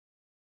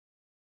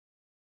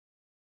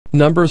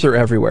Numbers are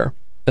everywhere,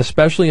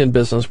 especially in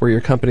business where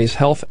your company's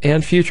health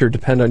and future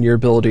depend on your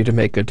ability to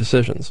make good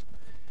decisions.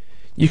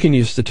 You can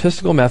use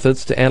statistical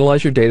methods to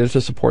analyze your data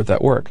to support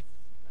that work.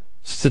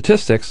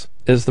 Statistics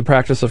is the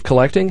practice of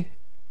collecting,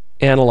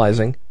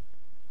 analyzing,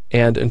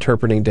 and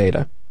interpreting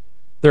data.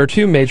 There are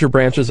two major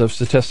branches of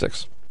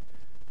statistics: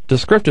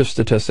 descriptive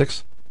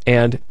statistics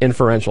and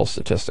inferential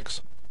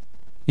statistics.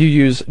 You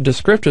use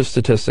descriptive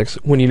statistics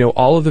when you know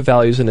all of the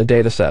values in a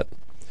data set.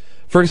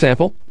 For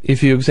example,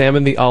 if you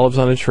examine the olives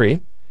on a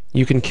tree,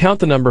 you can count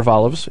the number of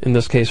olives, in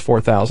this case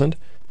 4,000.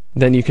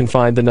 Then you can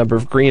find the number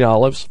of green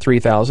olives,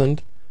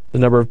 3,000, the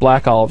number of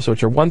black olives,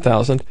 which are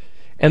 1,000,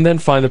 and then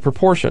find the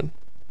proportion.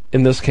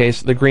 In this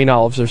case, the green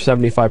olives are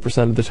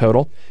 75% of the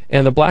total,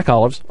 and the black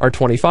olives are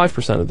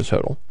 25% of the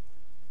total.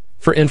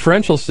 For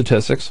inferential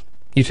statistics,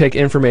 you take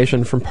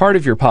information from part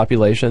of your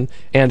population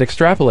and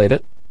extrapolate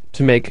it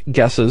to make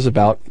guesses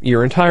about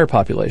your entire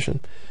population.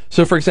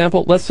 So for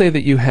example, let's say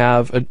that you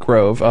have a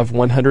grove of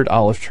 100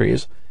 olive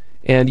trees,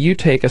 and you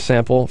take a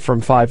sample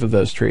from 5 of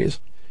those trees.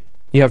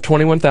 You have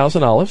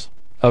 21,000 olives,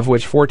 of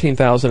which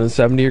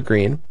 14,070 are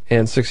green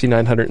and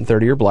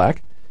 6,930 are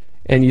black,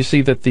 and you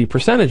see that the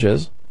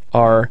percentages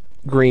are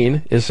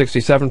green is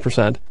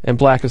 67% and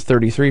black is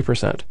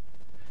 33%.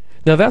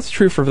 Now that's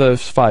true for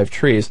those 5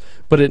 trees,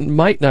 but it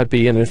might not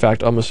be, and in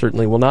fact almost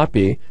certainly will not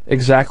be,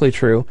 exactly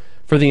true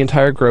for the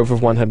entire grove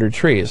of 100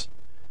 trees.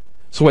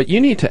 So what you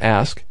need to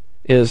ask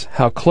is,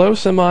 how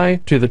close am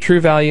I to the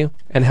true value,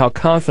 and how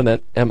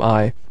confident am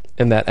I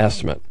in that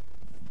estimate?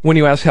 When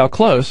you ask how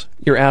close,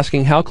 you're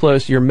asking how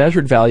close your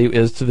measured value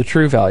is to the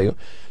true value.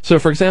 So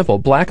for example,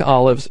 black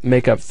olives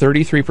make up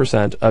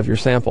 33% of your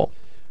sample.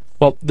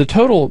 Well, the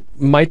total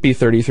might be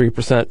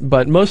 33%,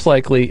 but most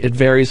likely it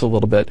varies a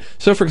little bit.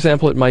 So for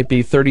example, it might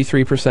be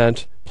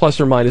 33% plus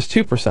or minus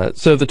 2%.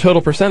 So the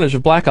total percentage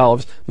of black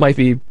olives might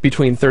be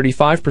between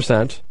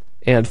 35%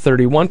 and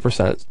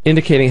 31%,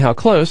 indicating how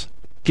close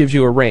gives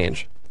you a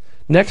range.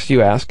 Next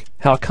you ask,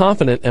 how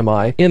confident am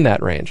I in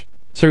that range?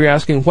 So you're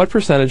asking what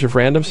percentage of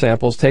random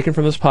samples taken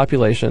from this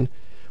population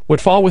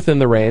would fall within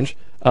the range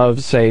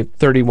of, say,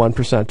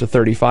 31% to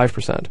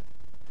 35%.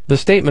 The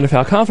statement of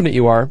how confident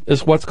you are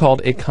is what's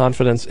called a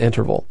confidence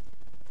interval.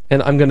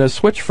 And I'm going to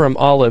switch from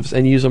olives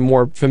and use a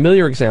more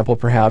familiar example,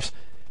 perhaps,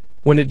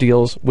 when it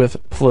deals with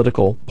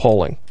political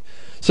polling.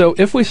 So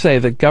if we say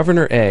that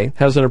Governor A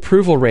has an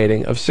approval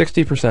rating of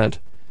 60%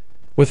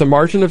 with a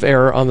margin of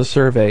error on the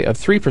survey of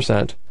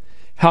 3%,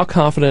 how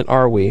confident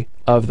are we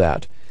of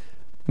that?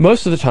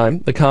 Most of the time,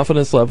 the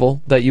confidence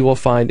level that you will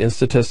find in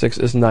statistics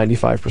is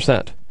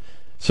 95%.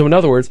 So in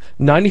other words,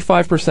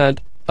 95%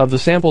 of the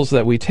samples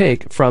that we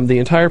take from the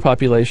entire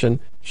population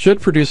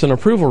should produce an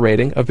approval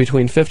rating of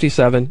between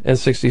 57 and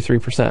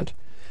 63%.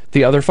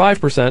 The other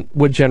 5%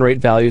 would generate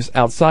values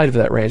outside of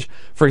that range.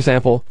 For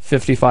example,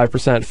 55%,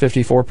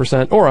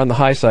 54%, or on the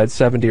high side,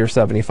 70 or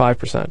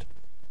 75%.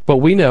 But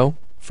we know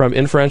from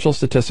inferential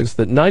statistics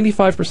that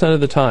 95% of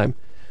the time,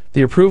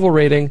 the approval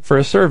rating for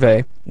a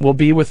survey will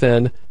be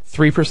within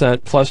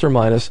 3% plus or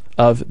minus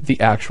of the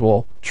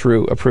actual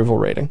true approval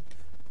rating.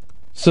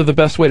 So the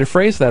best way to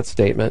phrase that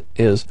statement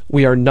is,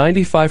 we are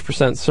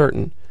 95%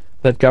 certain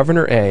that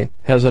Governor A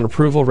has an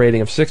approval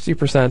rating of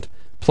 60%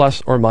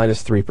 plus or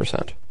minus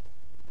 3%.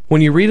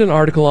 When you read an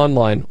article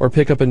online or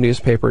pick up a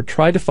newspaper,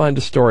 try to find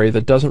a story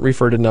that doesn't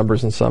refer to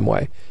numbers in some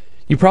way.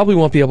 You probably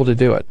won't be able to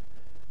do it.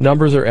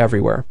 Numbers are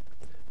everywhere.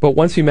 But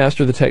once you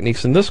master the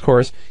techniques in this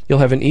course, you'll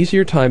have an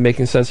easier time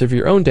making sense of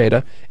your own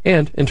data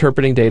and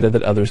interpreting data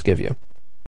that others give you.